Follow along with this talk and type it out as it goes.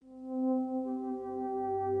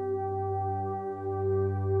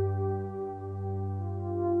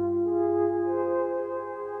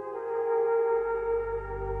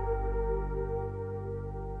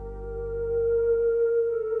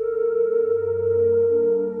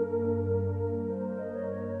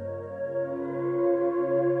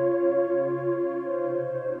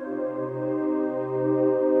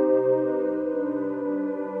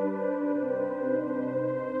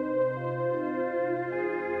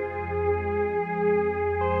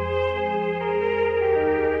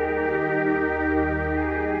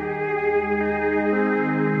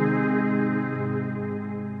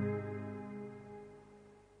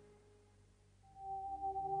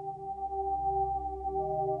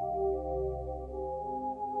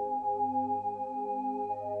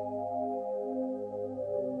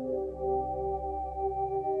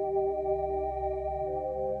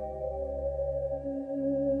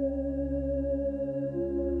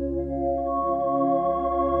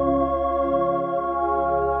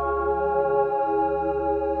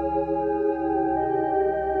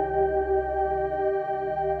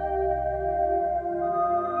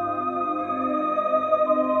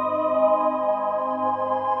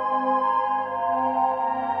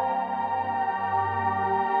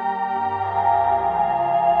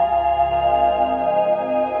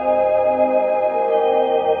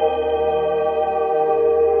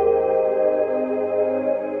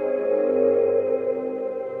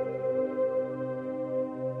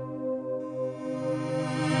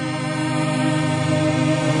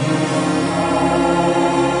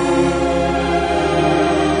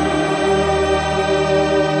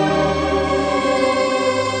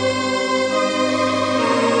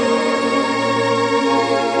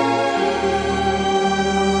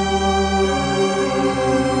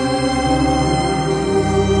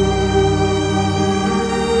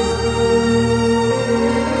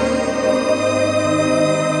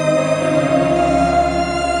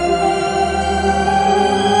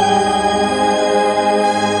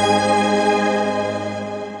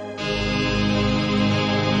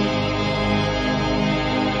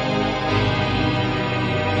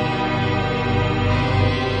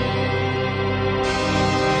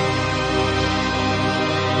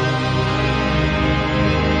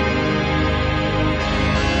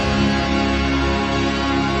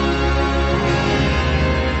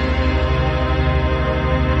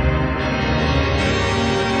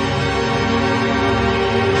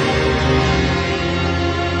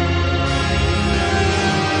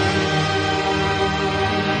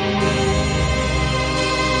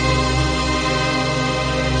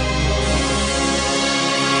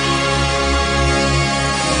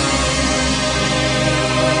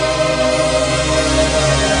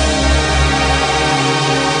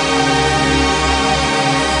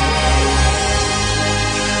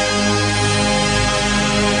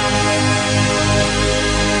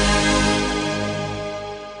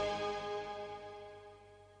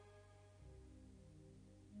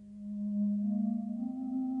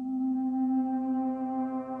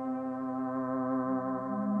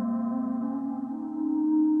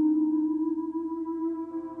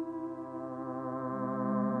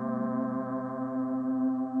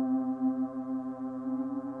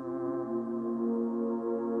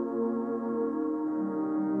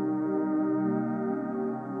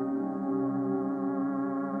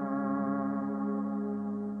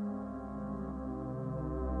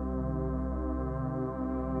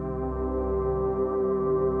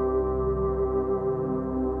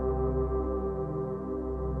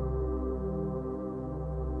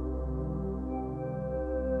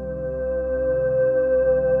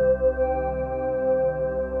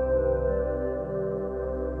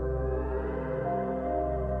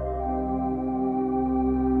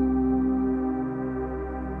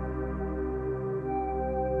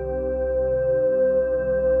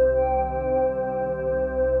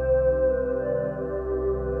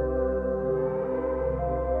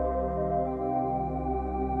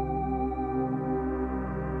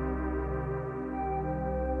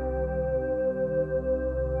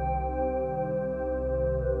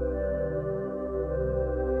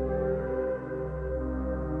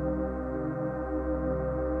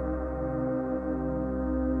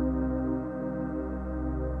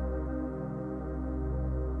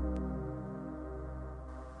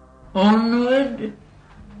Onward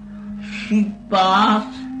she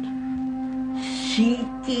passed,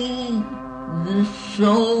 seeking the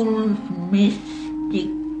soul's mystic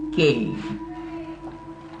cave.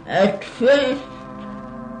 At first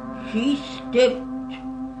she stepped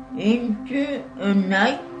into a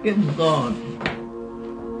night of God,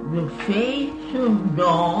 the face of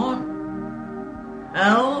dawn,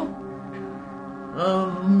 out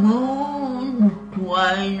of moon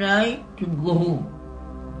twilight gloom.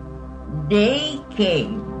 Day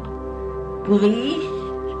came, priest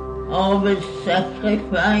of a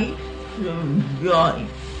sacrifice of joy.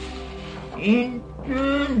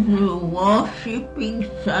 Into the worshipping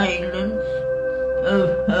silence of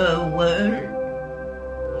her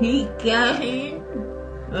world, he carried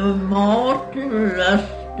a mortal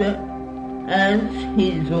luster as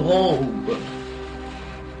his robe,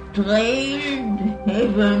 trailed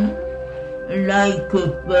heaven like a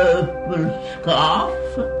purple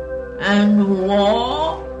scarf, and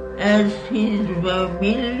wore as his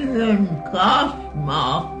vermilion caste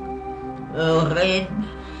mark a red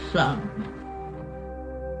sun.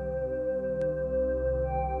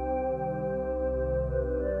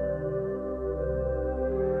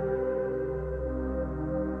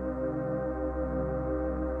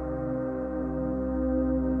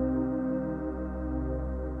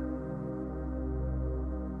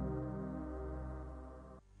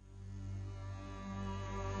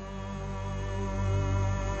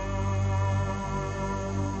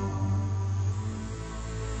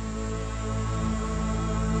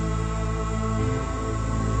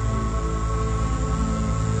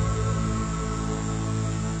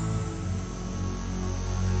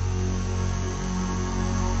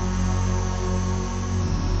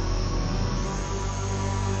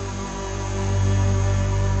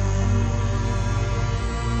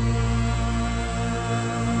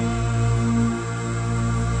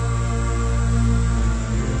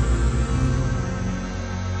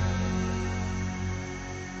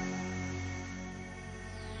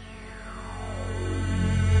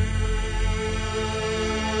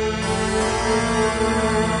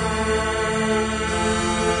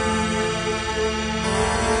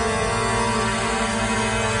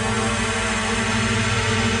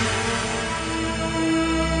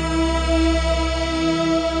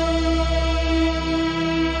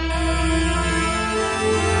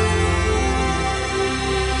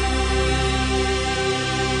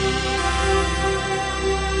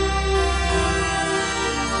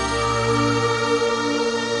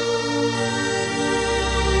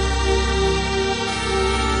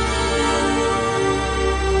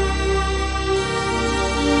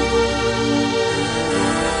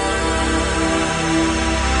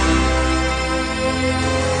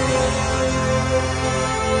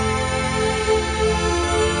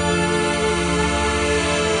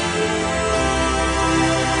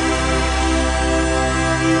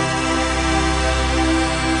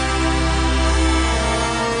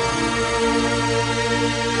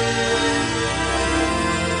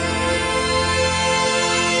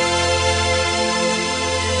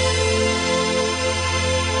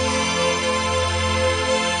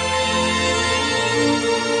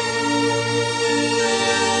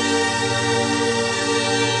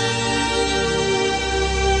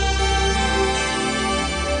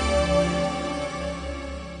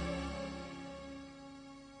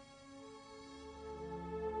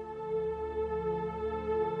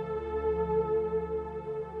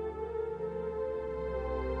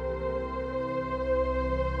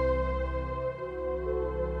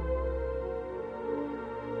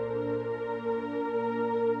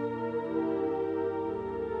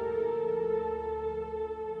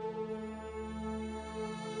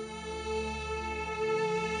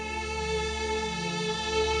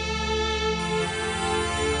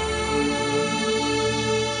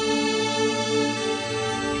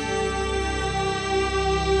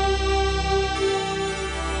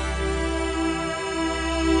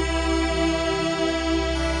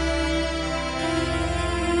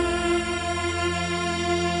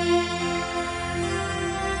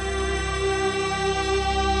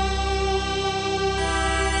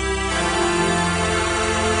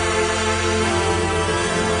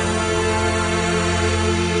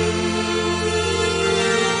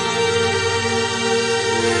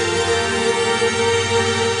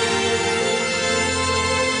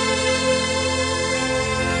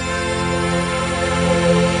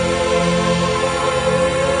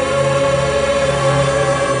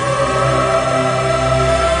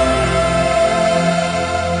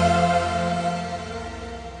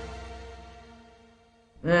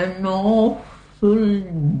 an awful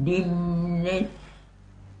dimness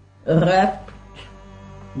wrapped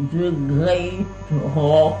the great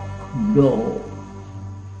rock door,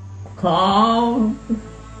 carved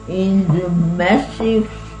in the massive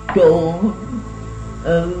stone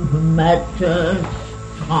of Matter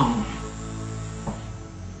Strand.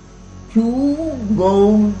 Two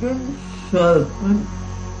golden serpents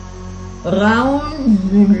round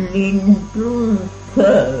the lintel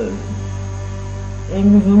curve,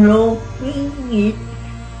 enveloping it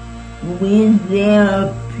with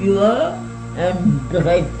their pure and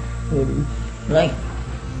dreadful strength,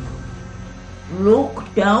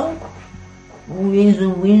 looked out with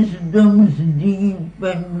wisdom's deep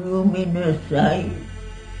and luminous eyes.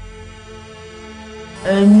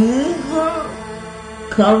 An eagle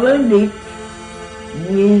covered it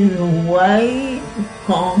with wide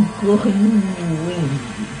conquering wings.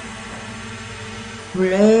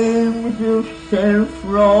 Flames of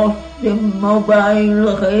self-lost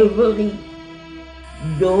immobile reverie,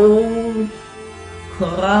 doves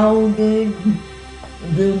crowded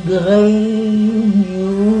the grey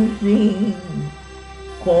musing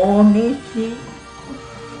cornices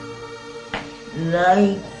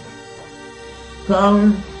like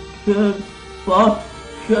sculptured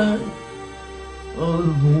postures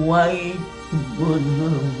of white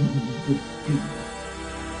bosomed peace.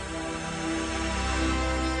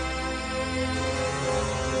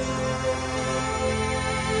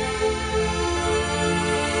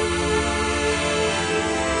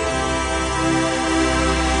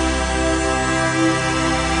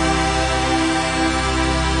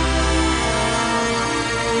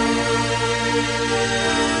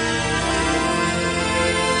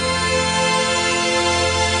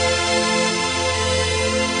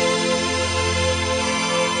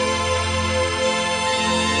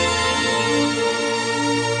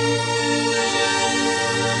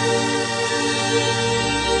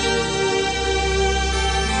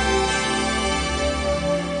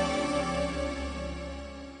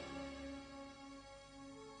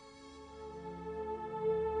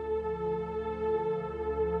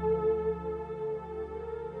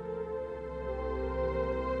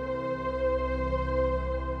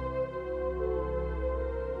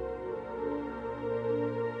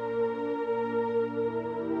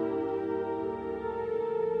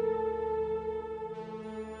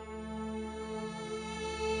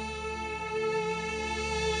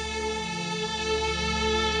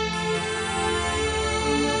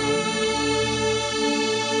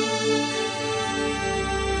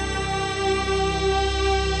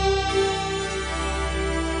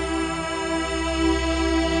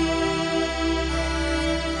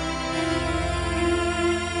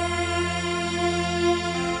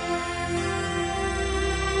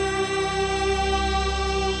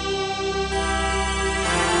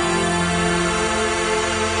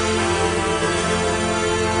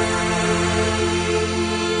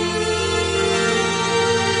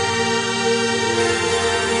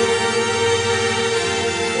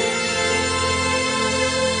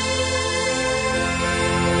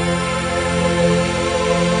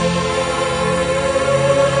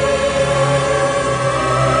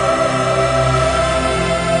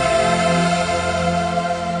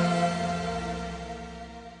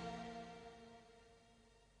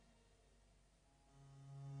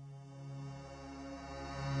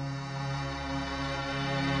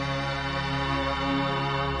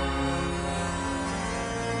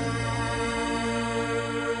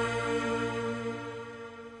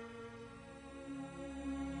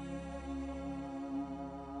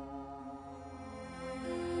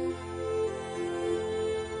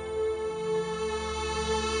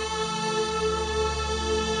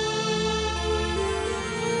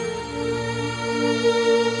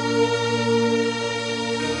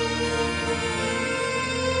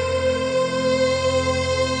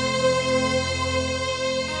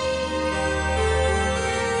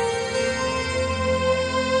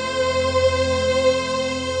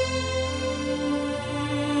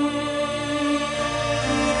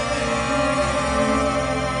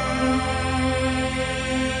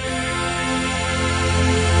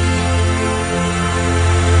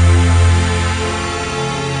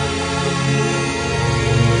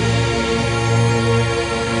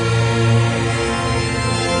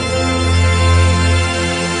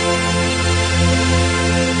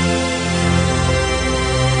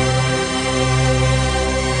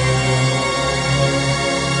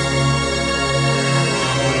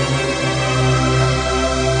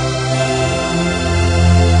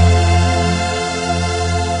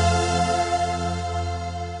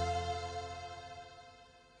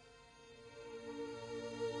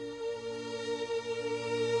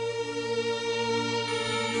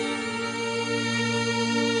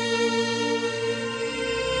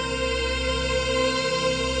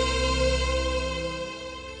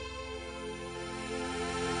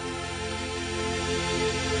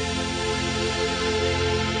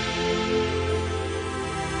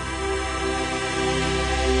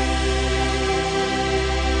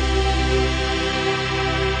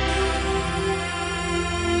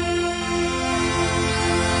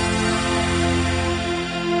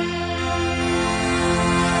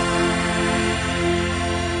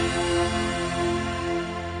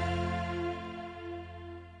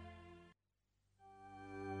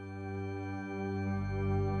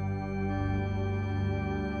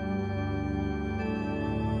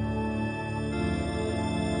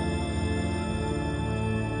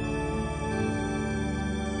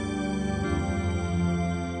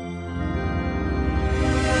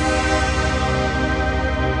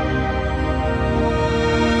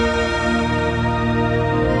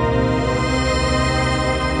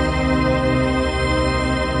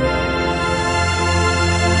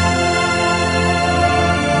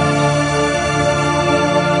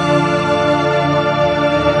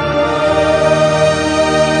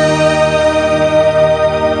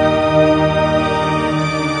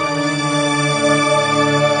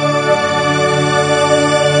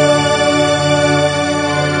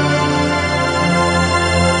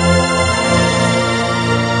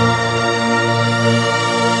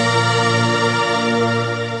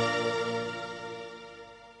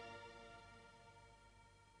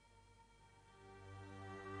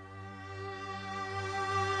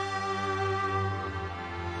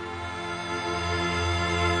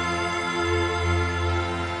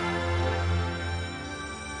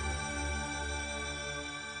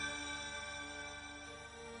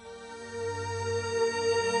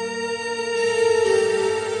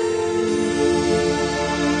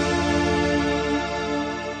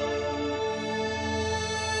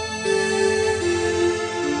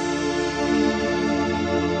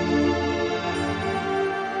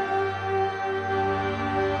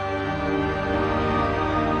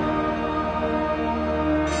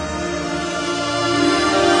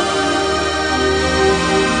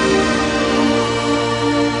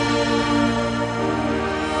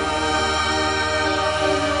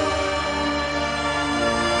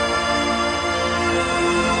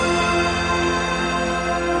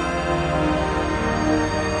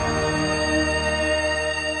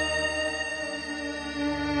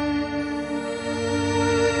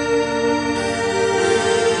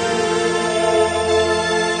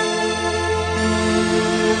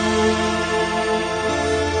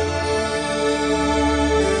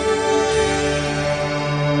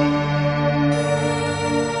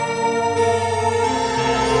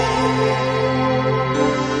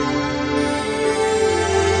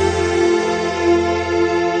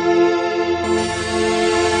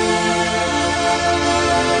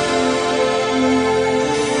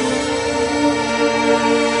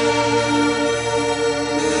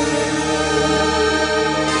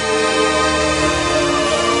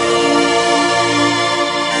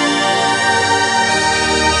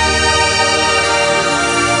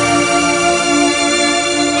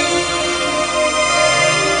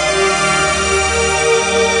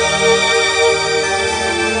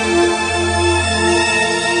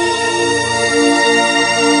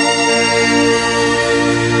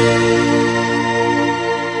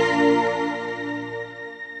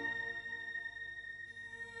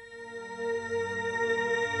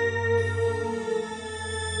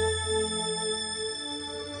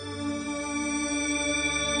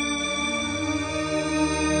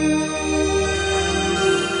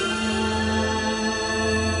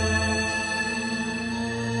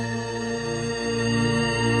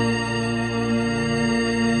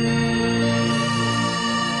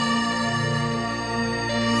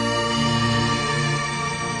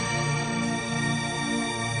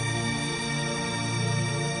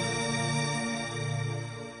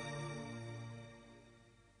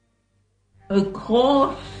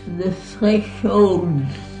 Across the threshold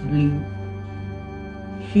sleep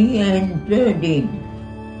she entered in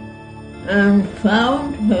and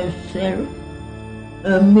found herself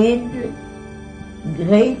amid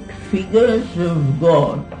great figures of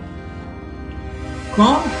God,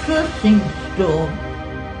 conscious in stone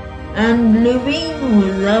and living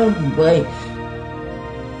without breath,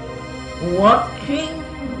 watching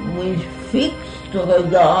with fixed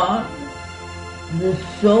regard the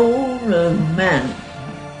soul of man,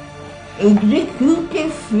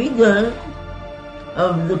 executive figures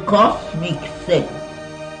of the cosmic set,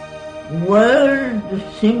 world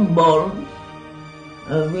symbols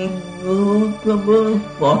of immutable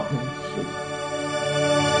potency.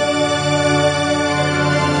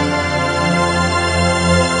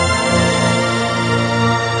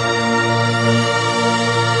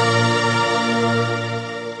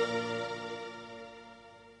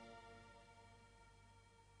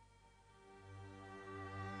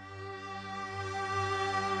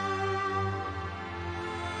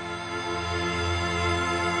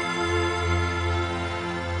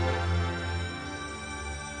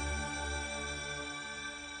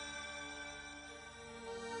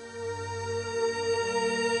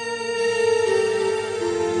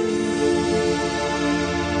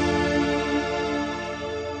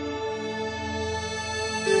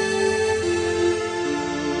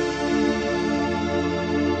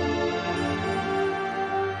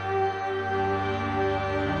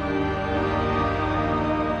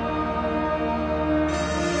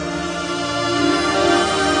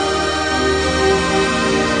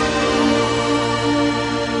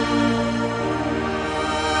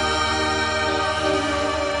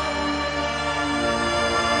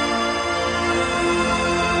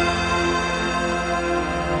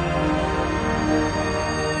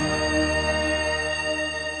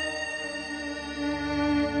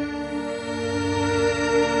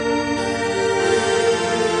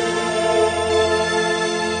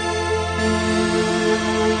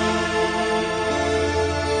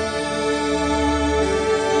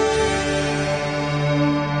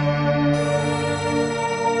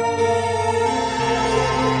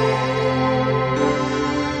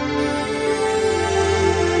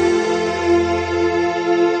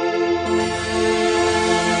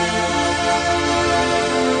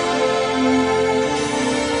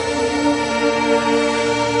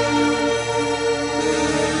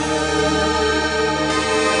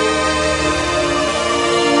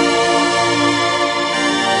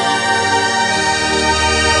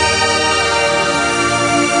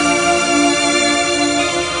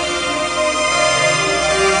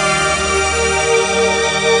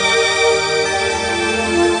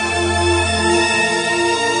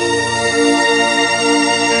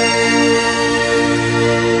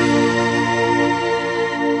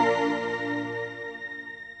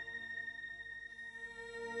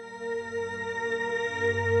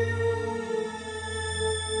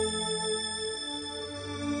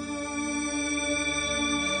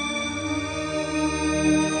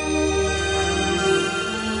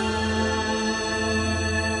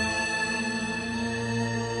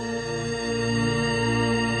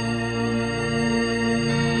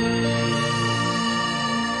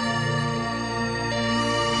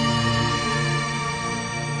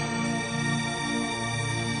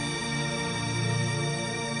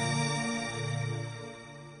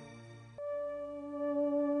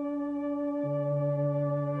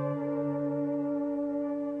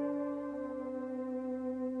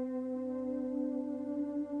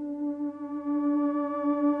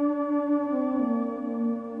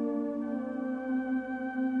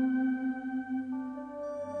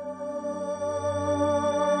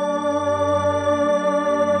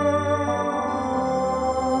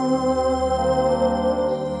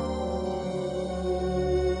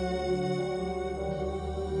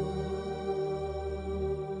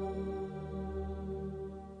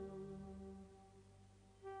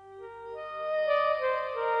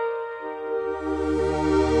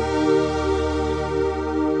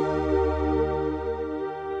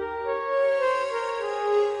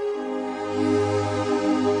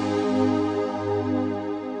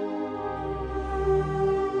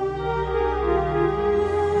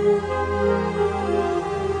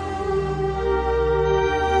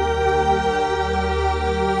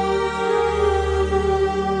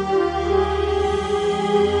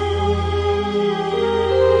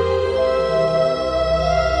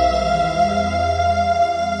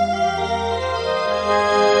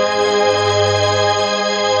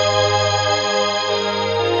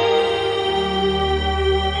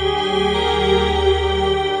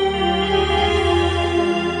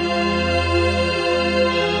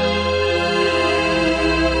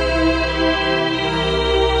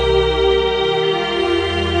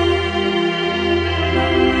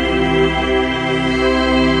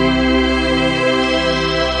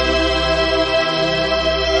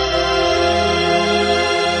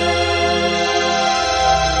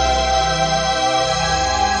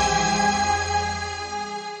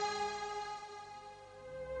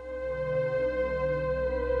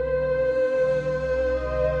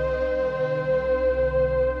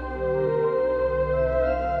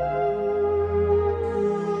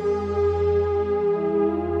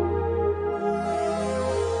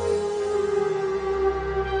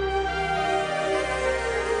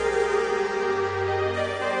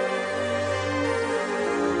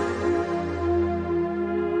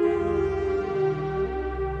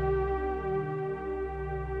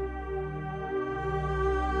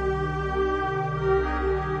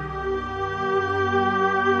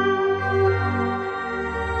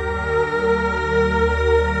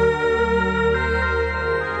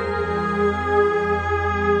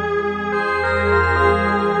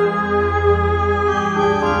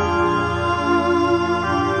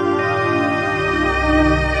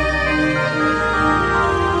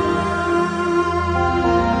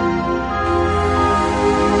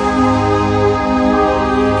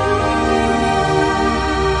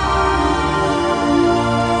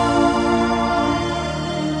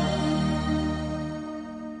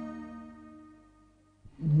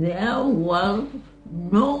 there was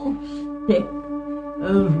no step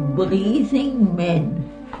of breathing men,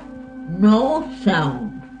 no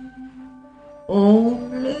sound,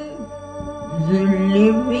 only the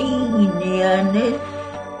living nearness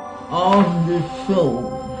of the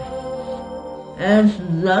soul. As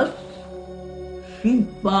thus she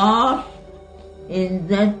passed in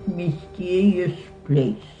that mysterious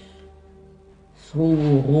place,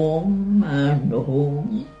 through room and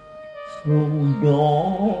room, through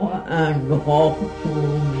door and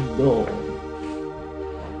rock-hewn door.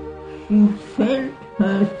 She felt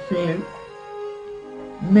herself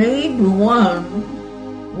made one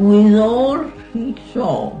with all she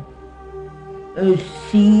saw, a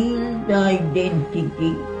sealed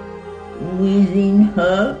identity within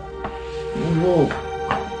her woke.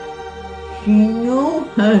 She knew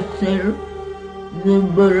herself the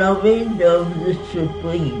beloved of the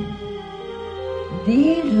Supreme.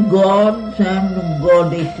 These gods and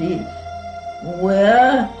goddesses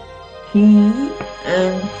were he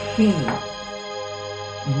and she,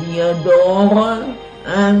 the adorer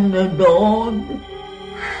and adored,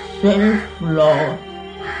 self-lost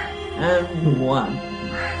and one.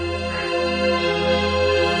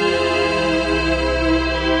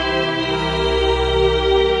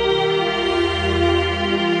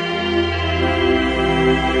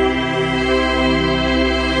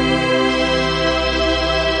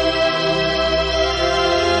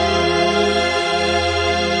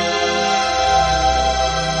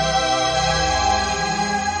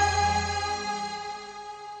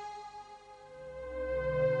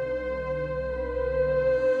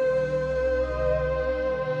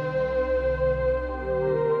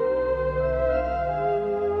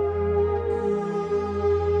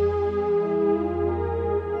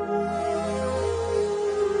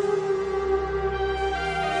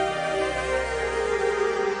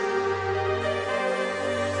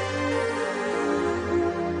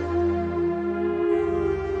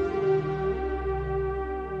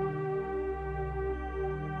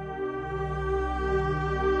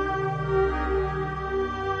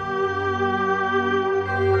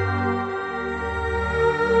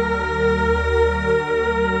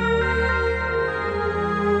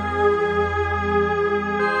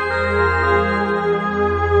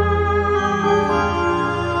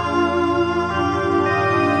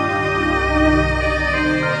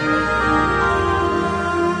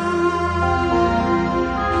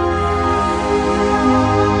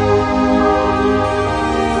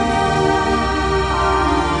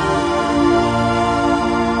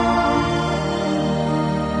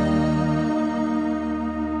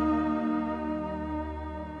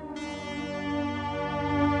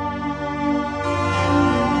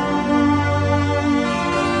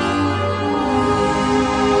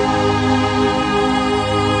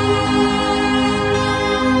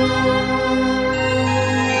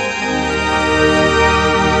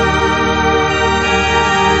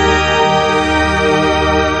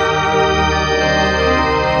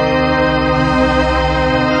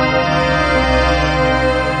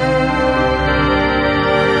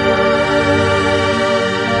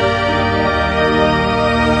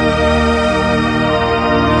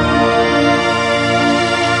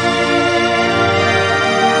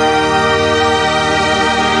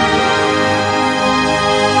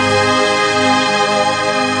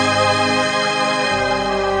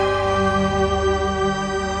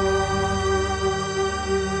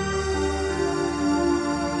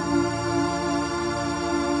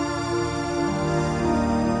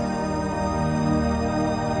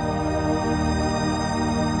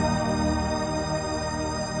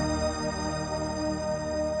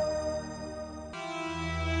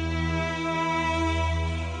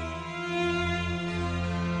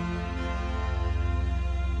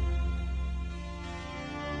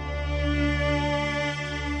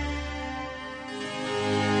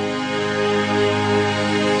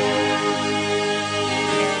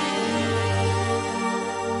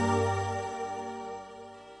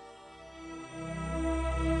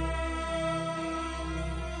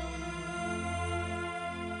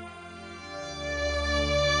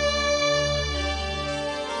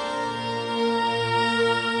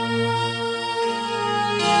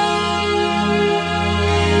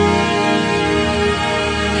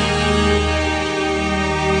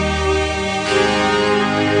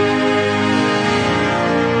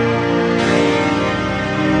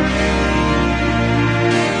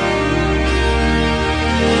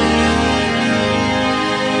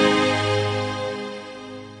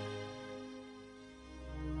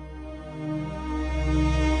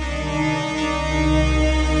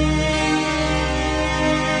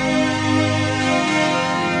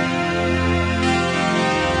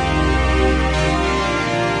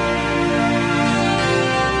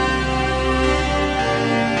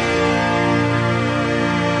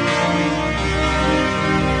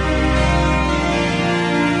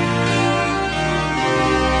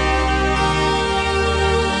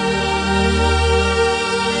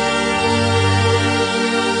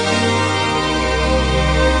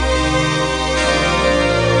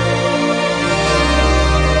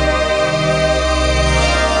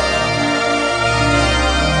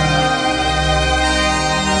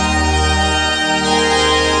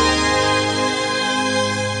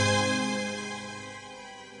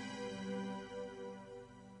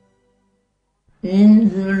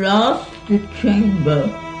 last chamber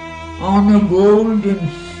on a golden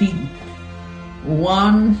seat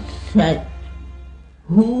one sat,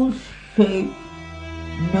 whose shape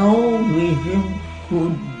no vision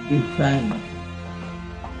could define.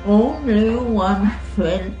 Only one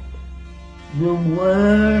felt the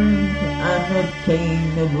world's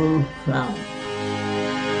unattainable fount,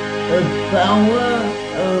 a power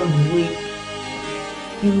of which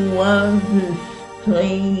she was the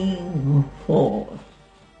staying force.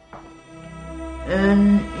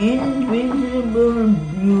 An invisible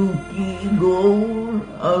beauty goal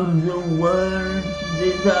of the world's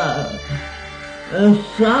desire, a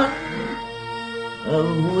sun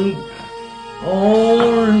of which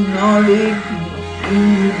all knowledge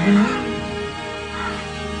is deep,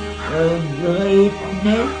 a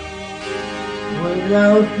greatness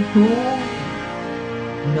without whom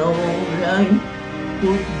no life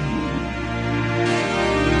could be.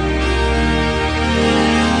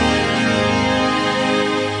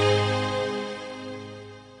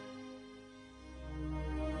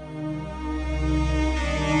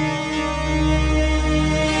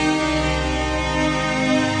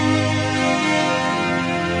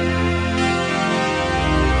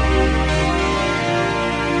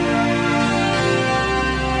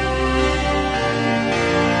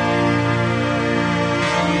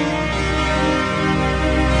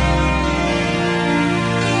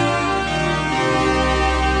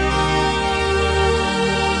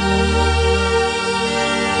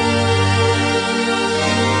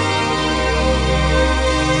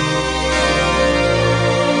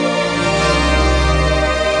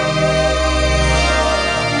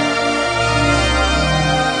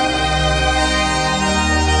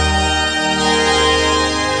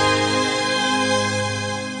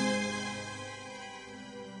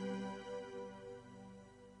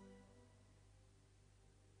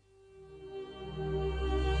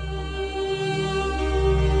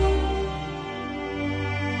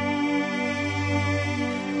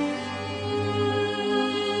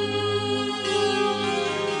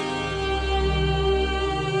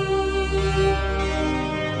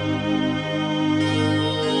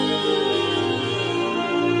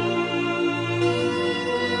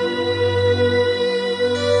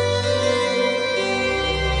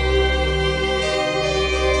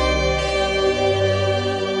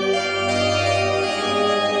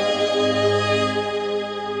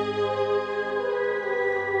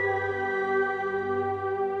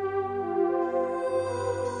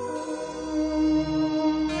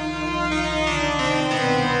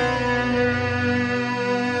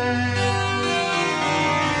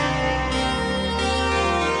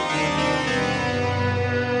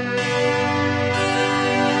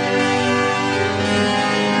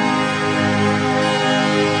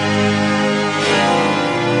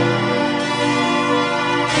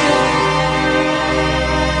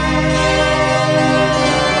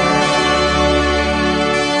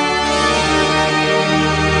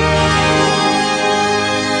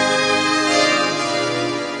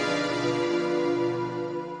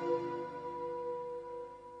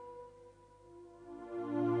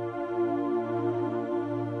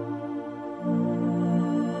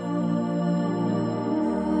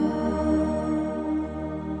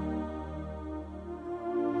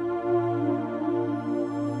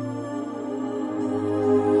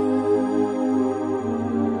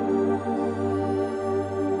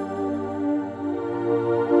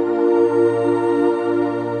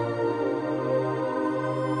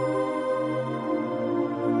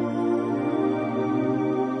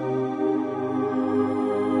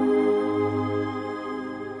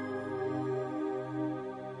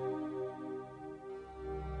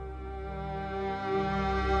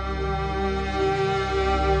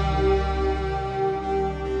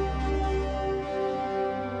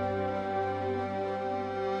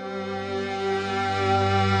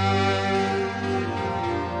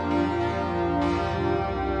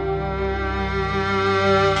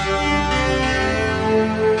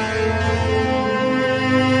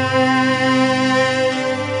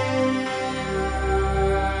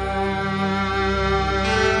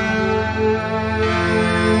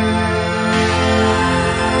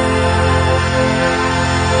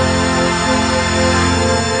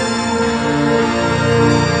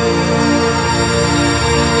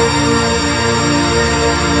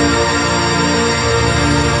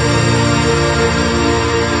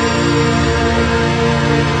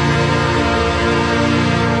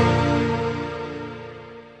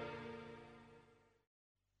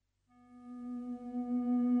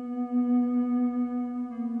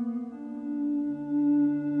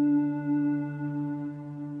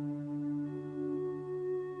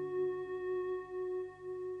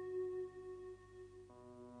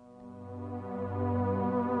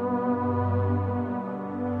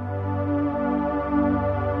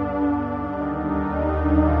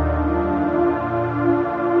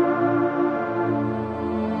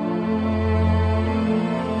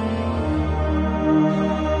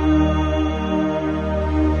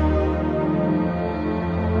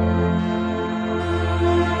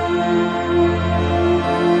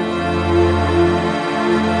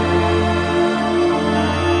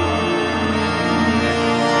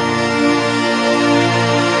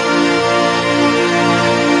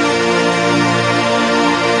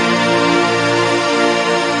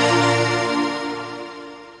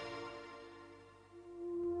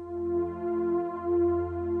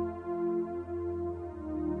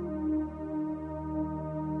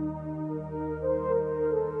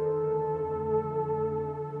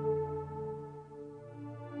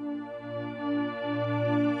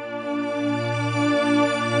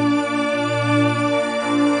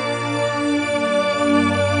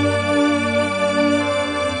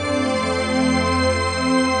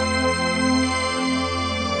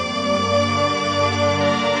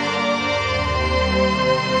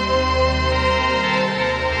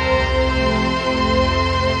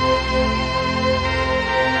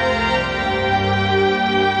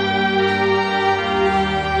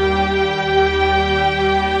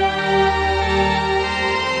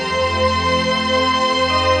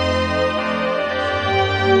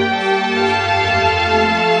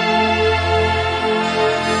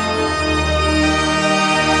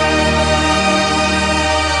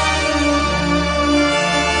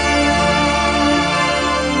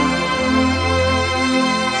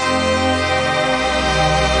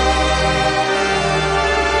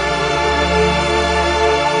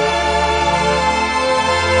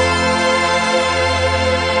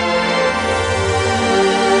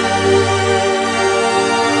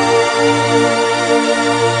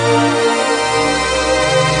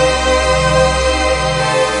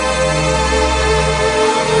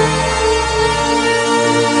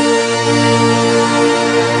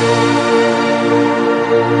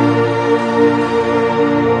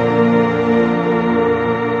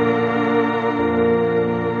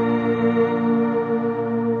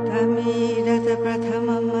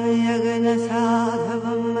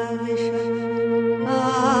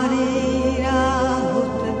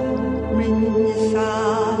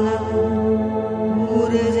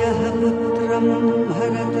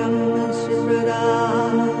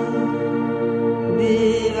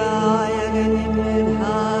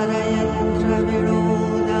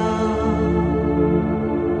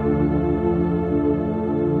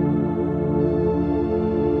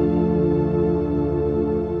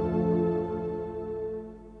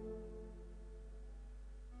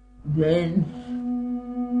 Thence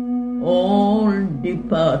all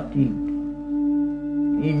departed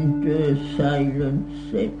into a silent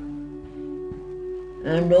set,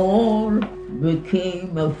 and all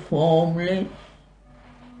became a formless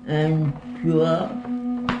and pure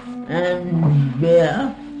and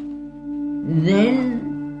bare.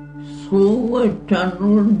 Then through a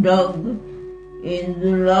tunnel dug in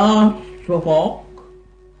the last rock,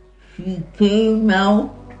 she came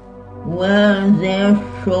out where there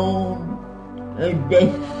shone a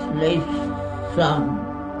deathless sun.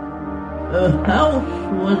 A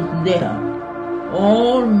house was there,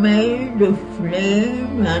 all made of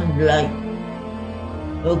flame and light.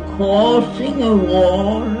 Crossing a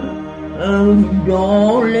wall of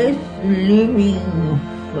doorless living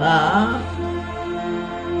fire,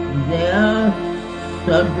 there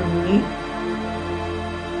suddenly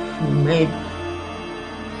she met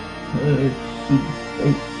her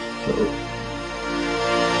secret soul.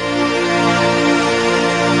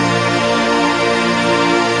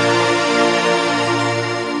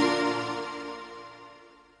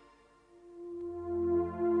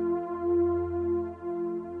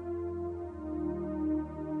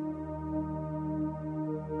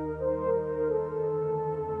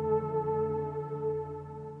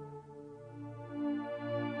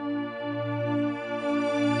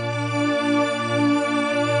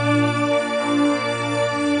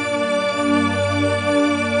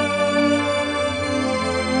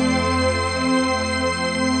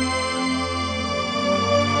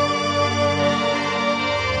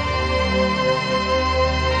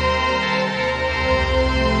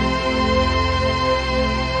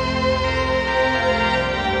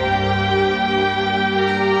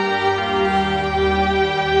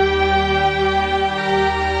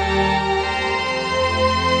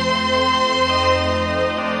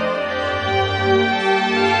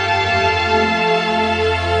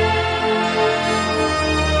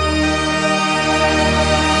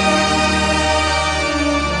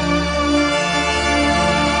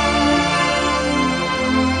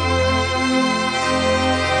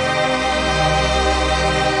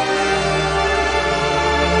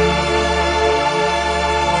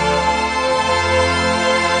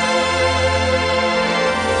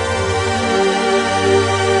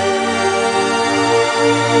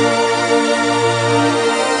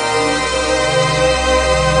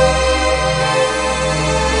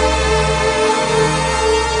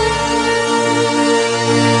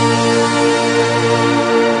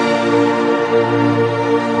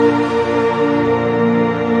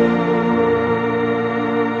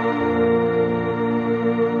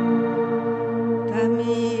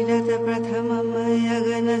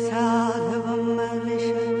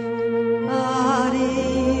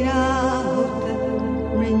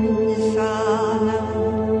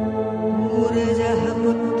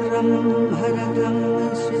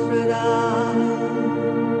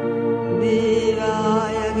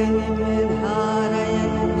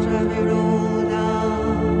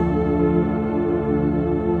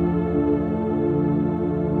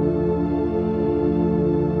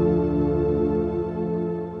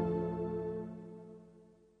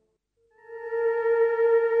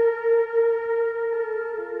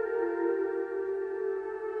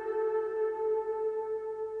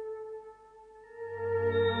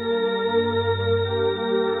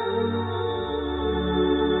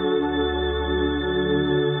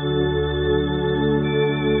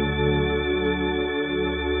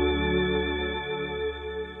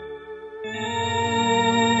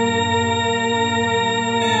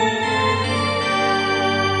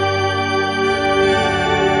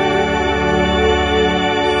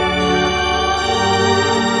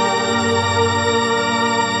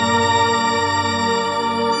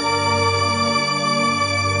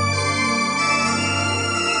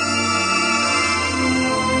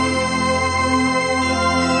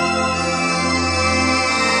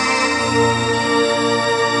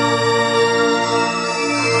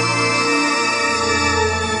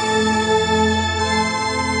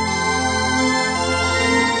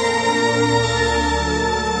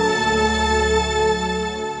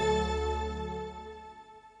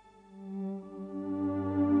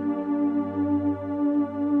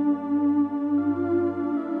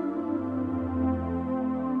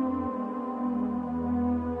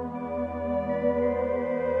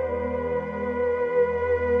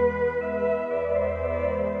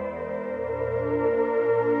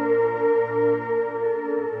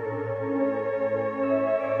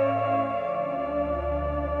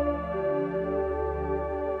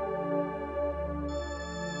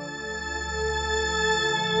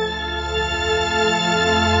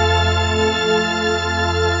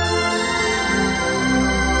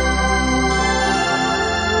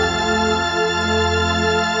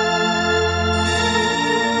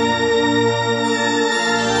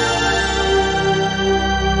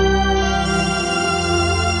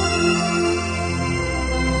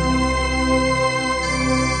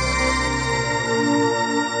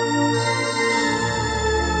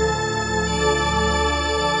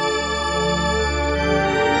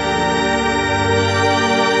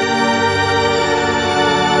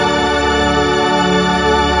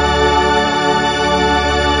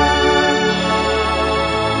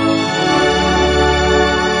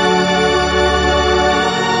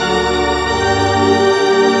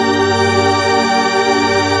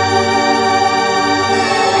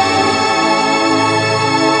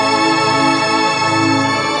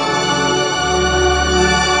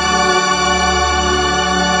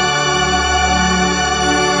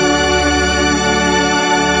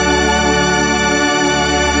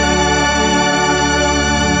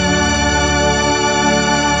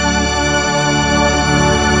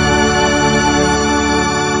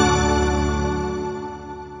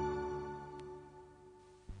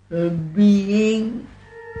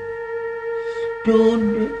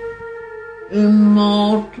 stood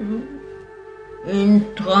immortal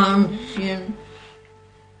in transient,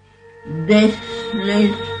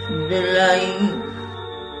 deathless delight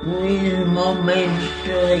with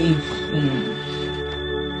momentary scenes.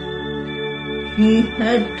 She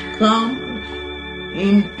had come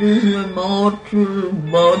into the mortal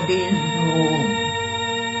body's womb,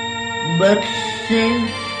 but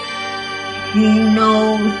since she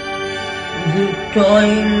knows the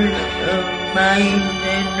toil of mind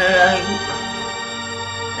and life,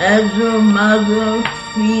 as a mother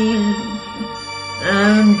feels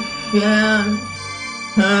and shares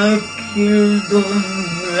her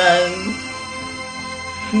children's life,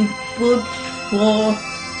 she puts forth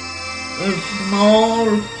a small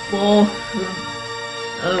portion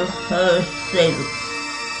of herself,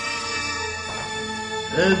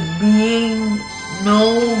 a being no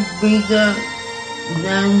bigger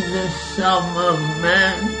than the sum of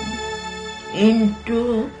man,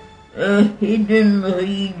 into a hidden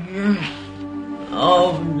region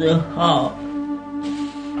of the heart,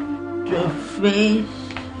 to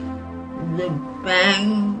face the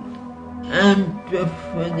pang and to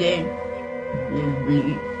forget the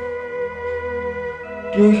bleed,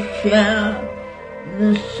 to share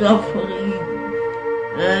the suffering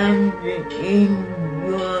and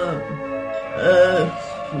endure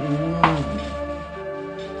earth's wounds,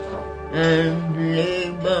 and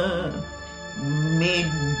labor mid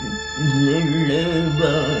the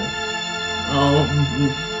labor of the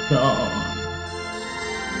stars.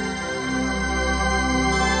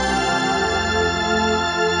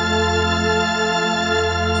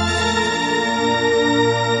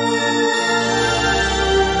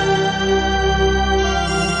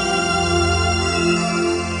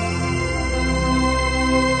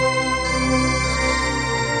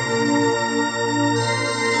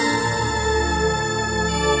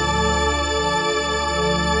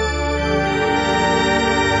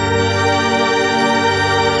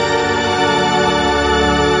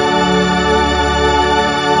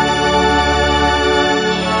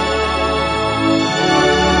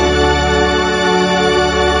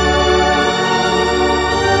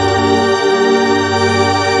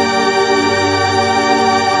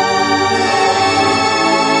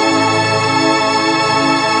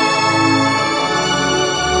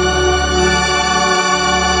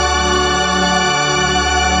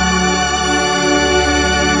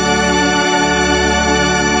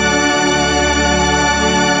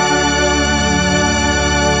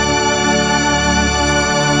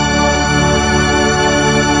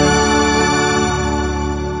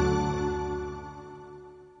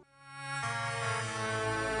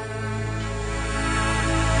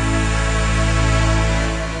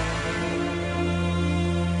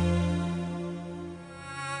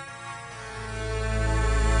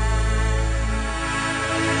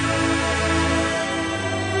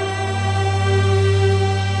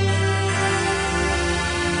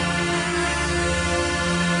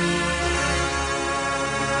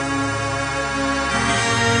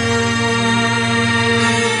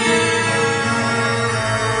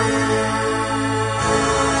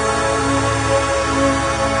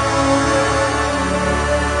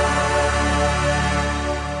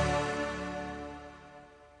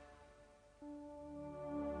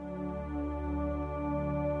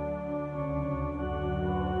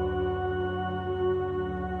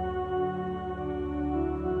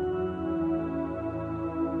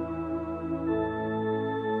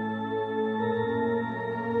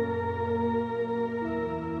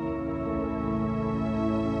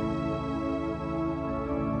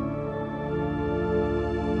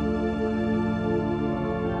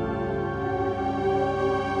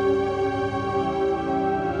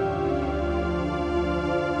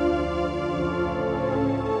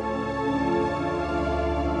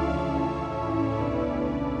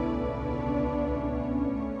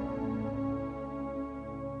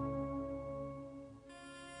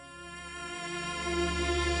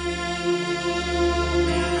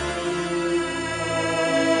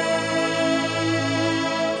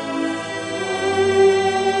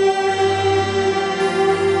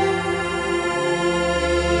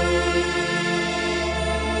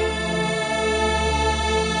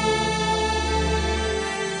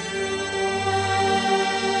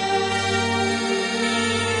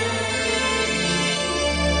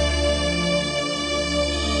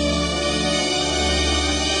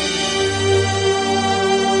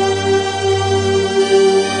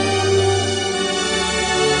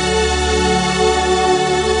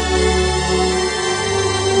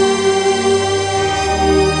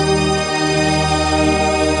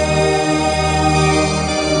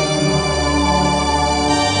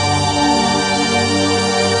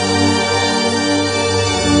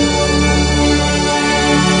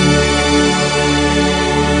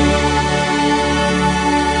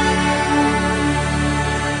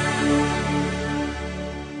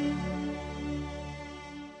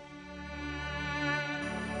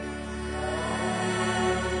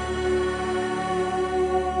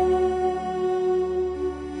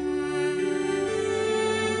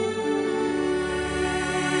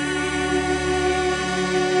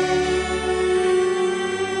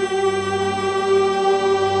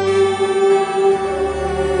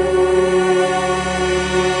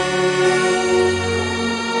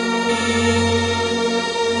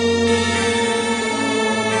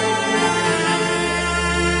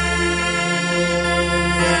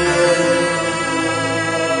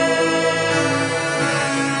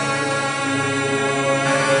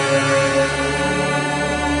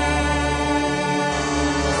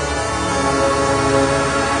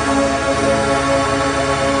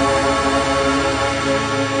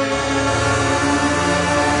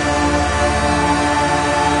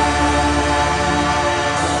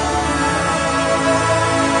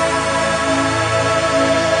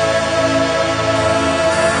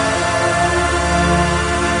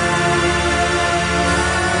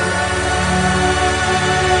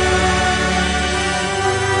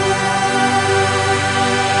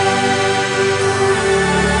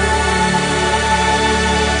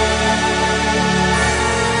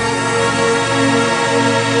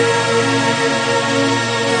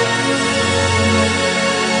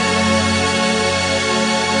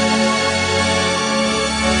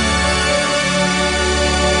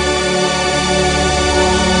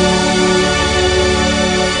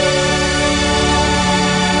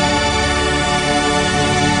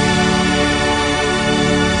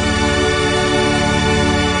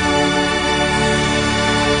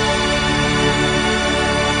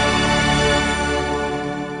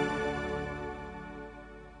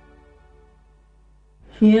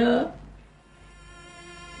 Here,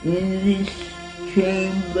 in this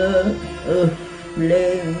chamber of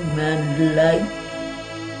flame and light,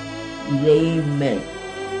 they met.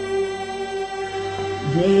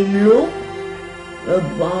 They looked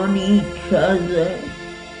upon each other,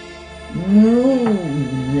 knew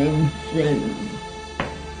themselves,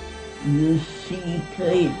 the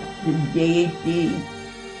secret, the deity,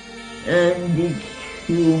 and its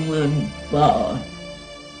human part,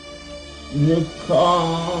 the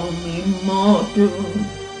calm immortal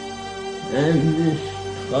and the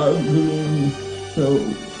struggling soul.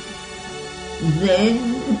 Then,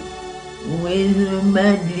 with a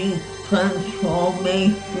magic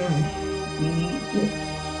transformation speed,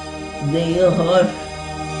 they rushed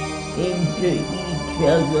into each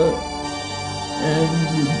other and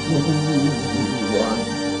grew one.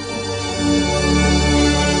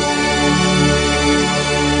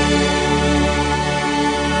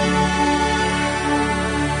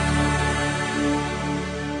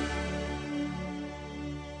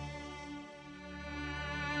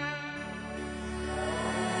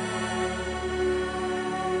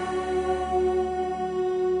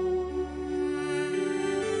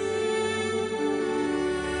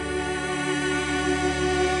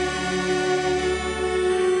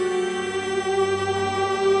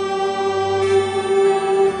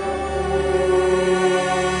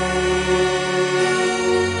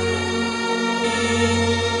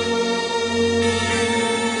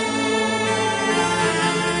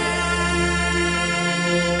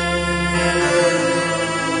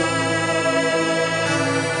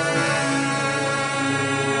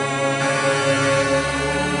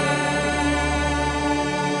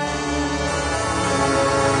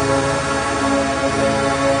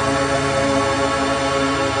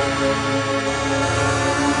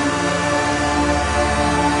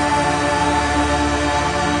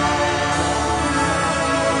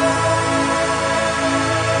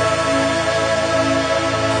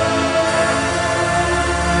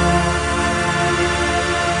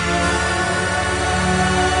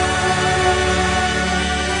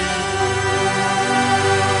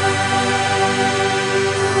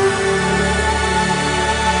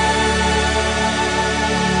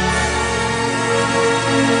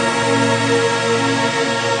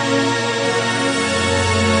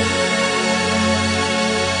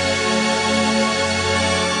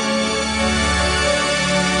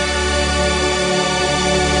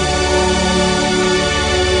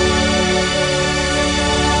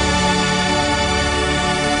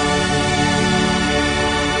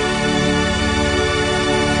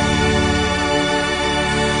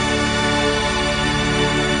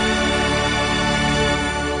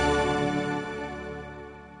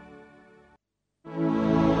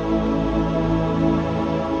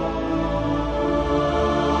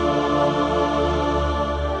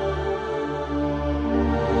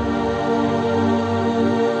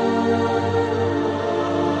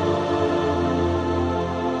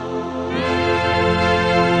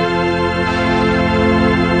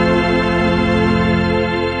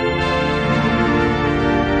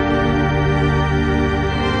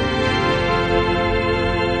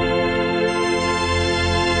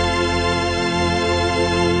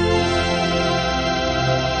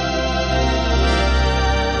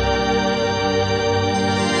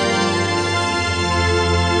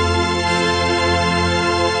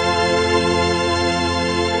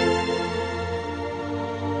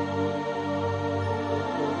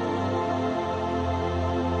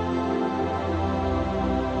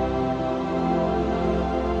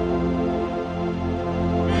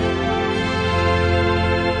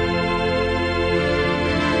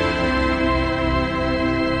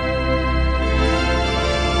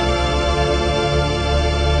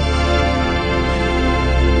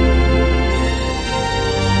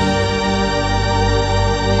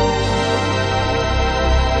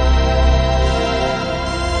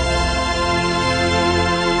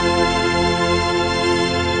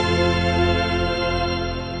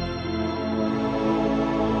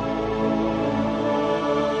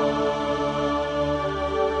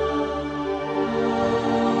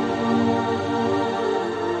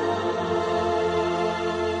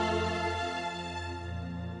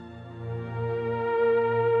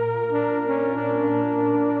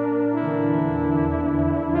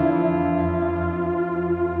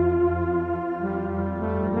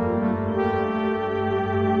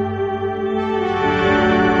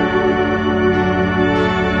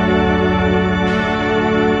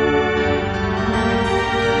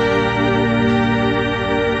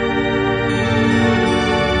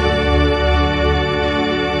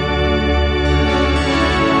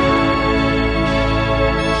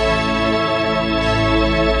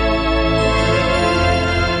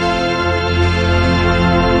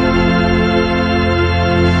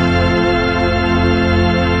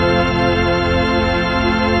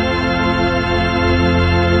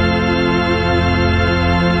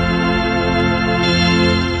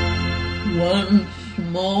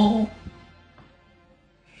 more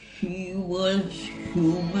she was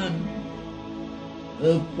human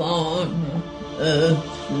upon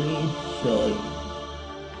earthly soil.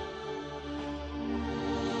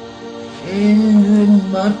 In the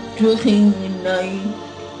muttering night,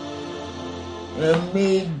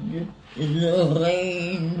 amid the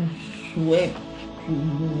rain-swept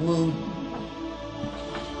wood,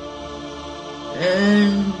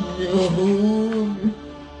 and the rude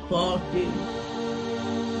cottage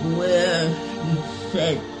where she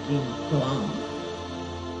sat in calm.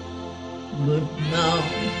 But now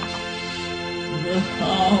the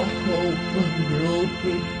half-open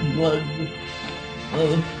lotus bud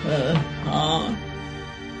of her heart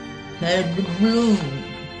had bloomed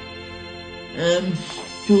and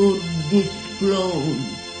stood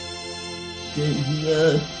disclosed to the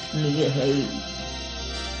earthly rays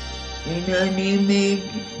in an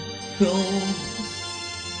image shown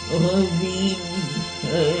revealed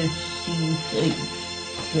her sea-faced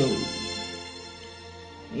soul.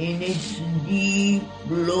 In its deep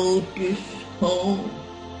lotus home,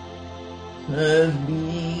 her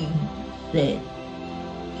being set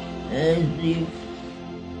as if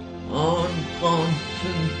on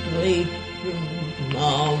concentration's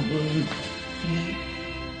marble seat,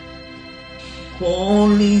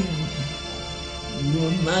 calling the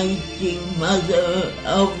mighty mother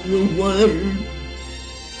of the world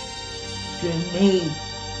to make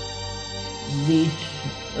this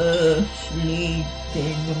earthly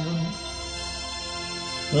tenement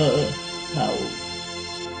her house.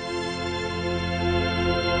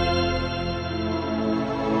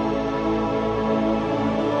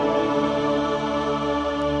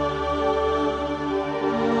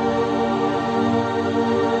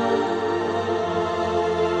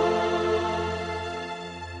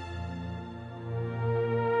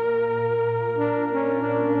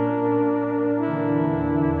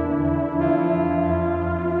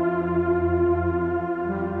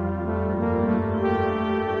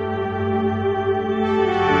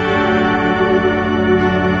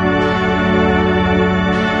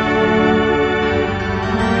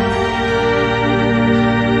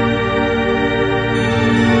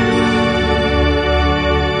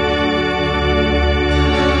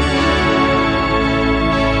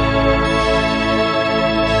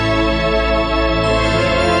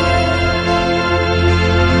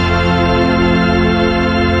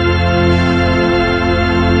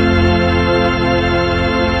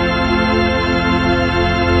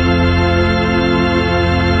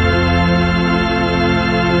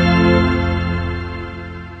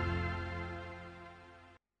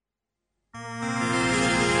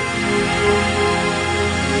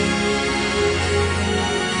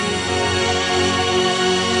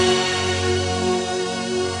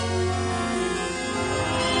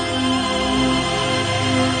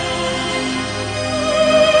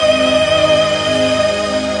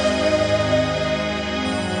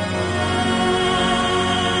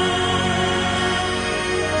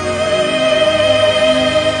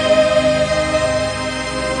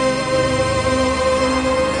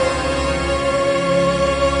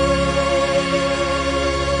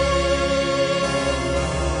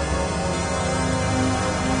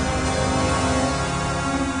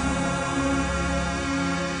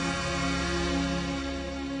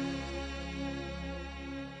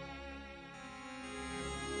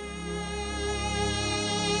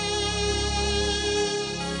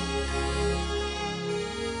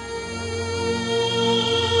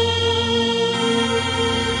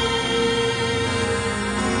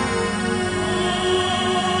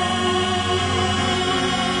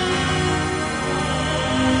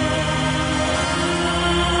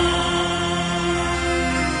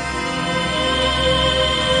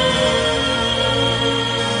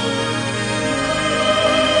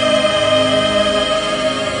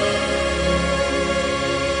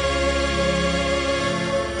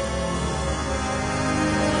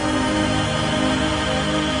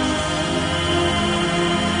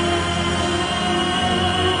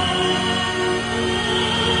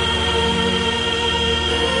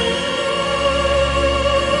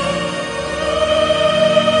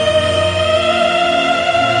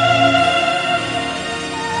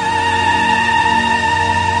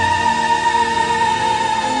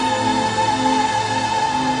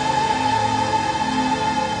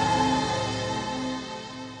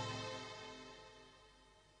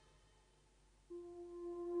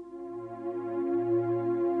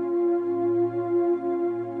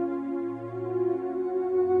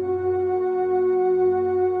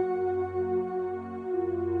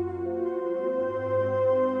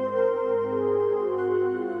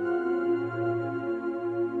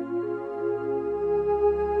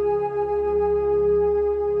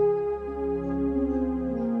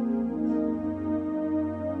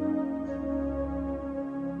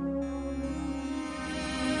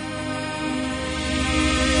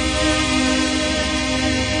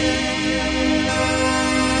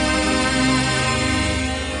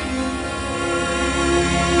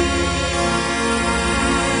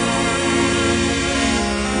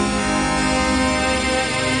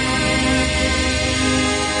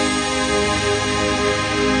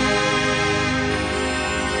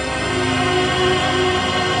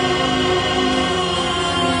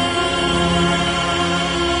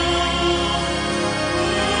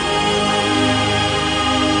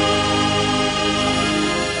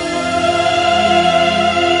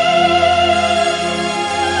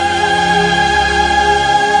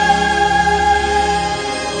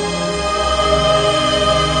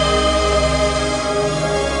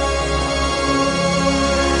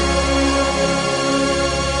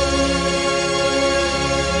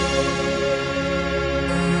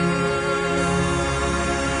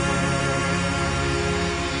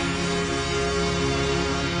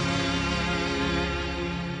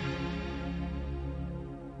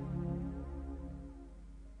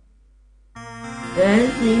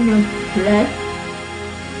 as in a flash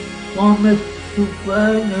from a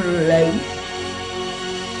supernal light,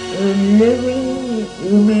 a living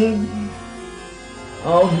image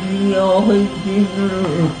of the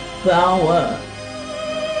original power,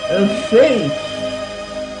 a face,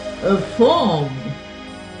 a form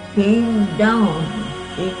came down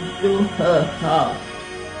into her heart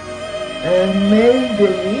and made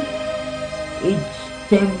of it its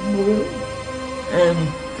temple and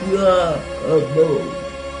pure abode.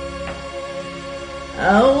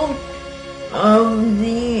 Out of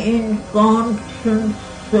the inconstant,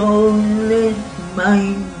 soulless,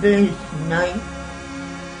 mindless night,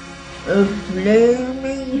 a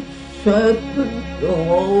flaming serpent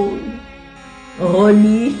arose,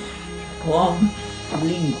 released from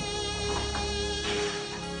sleep.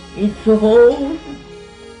 It rose,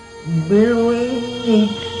 billowing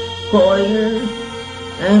its coils,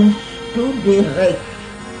 and stood erect,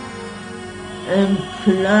 and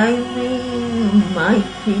climbing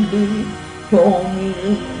mightily,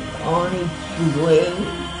 stormily on its way.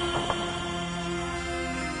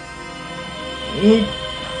 It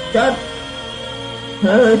touched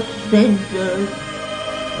her center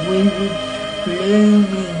with its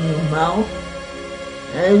flaming mouth,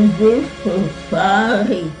 as if a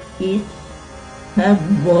fiery kiss had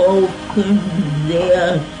broken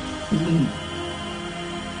their sleep.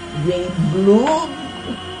 They bloomed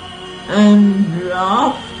and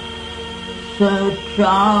laughed,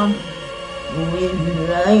 surcharged with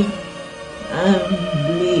light and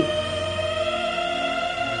bliss.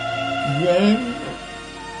 Then,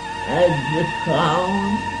 at the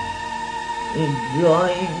crown, it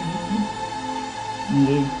joined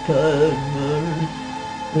the eternal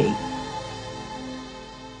space.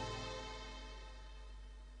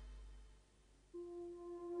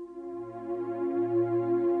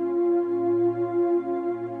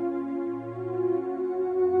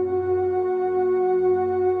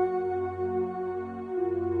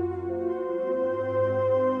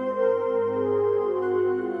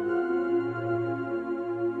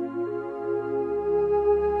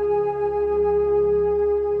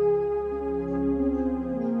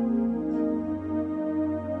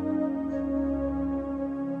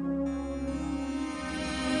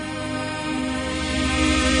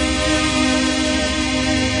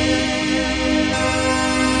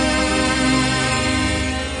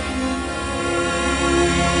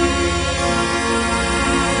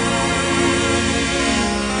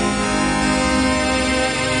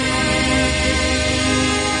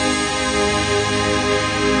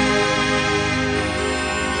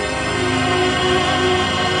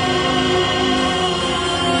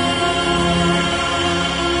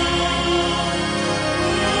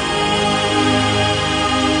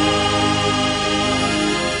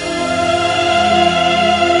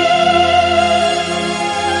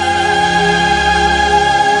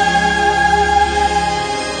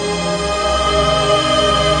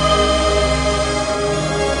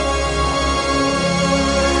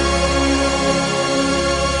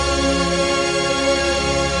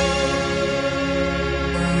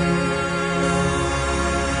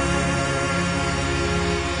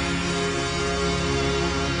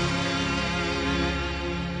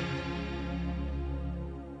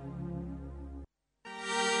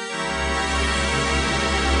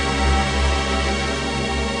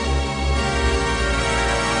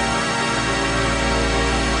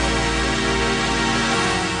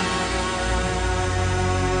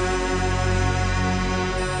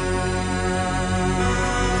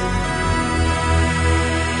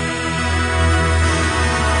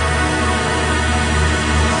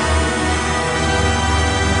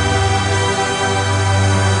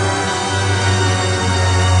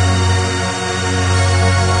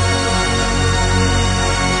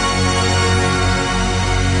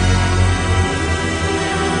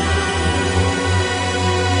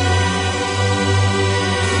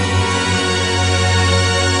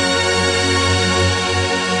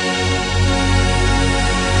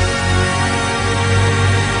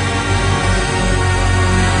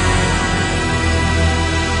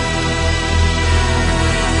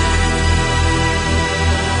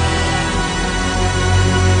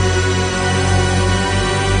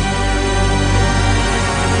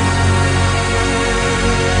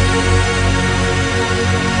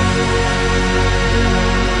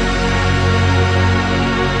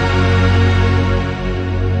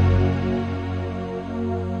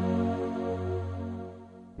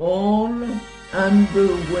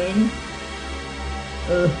 underwent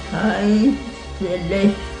a high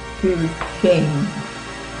celestial change,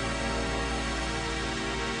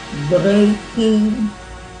 breaking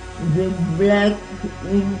the black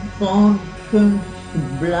inconscience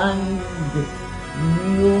blind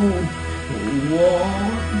mute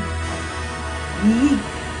one, each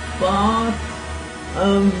part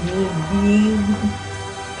of the being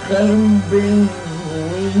trembling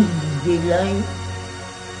with delight,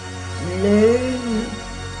 lay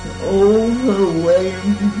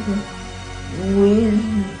overwhelmed with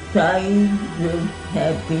tides of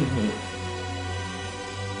happiness.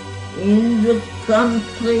 In the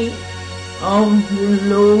country of the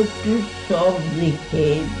lotus of the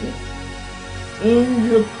head, in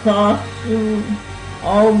the castle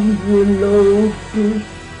of the lotus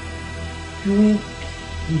twixt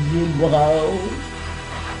the brows,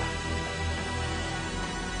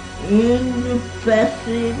 in the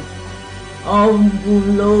facet of the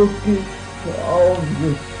lotus of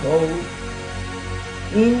the soul,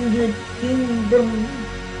 in the kingdom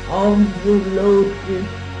of the lotus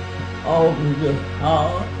of the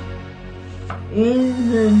heart, in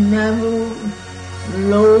the narrow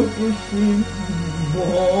lotus's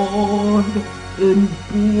broad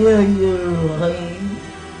imperial reign,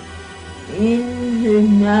 in the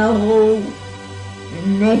narrow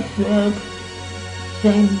Nessus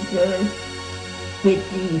center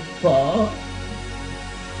petty part,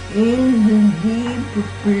 in the deep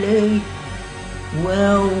place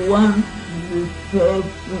where once the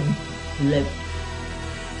serpent slept,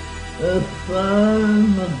 a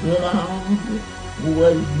firm ground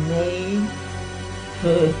was made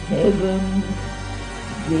for heaven's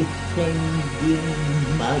descending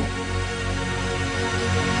might.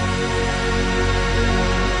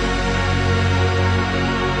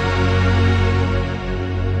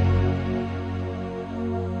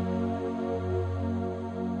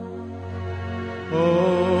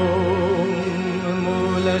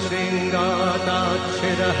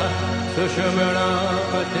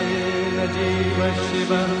 सुषुम्नापतेन जीव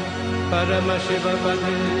शिव परम शिव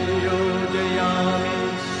पदे योजयामि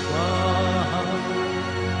स्वाहा।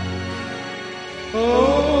 ॐ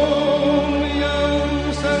यं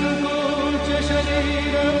संकोच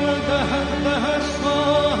शरीरं दह दह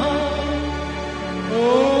स्वाहा। ॐ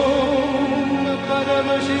परम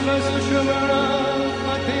शिव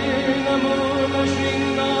सुषुम्नापतेन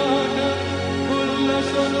मूलशृङ्गार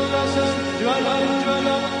उल्लसोल्लस ज्वल ज्वल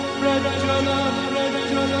प्रज्वल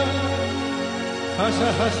प्रज्वल हस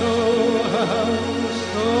हसोऽहं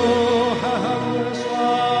सोऽहं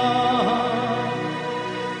स्वाहा।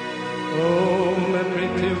 ॐ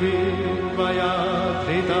पृथिवी त्वया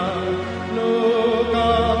धृता लोका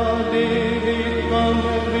देवी त्वं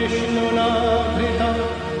विष्णुना धृता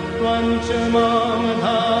त्वं च मा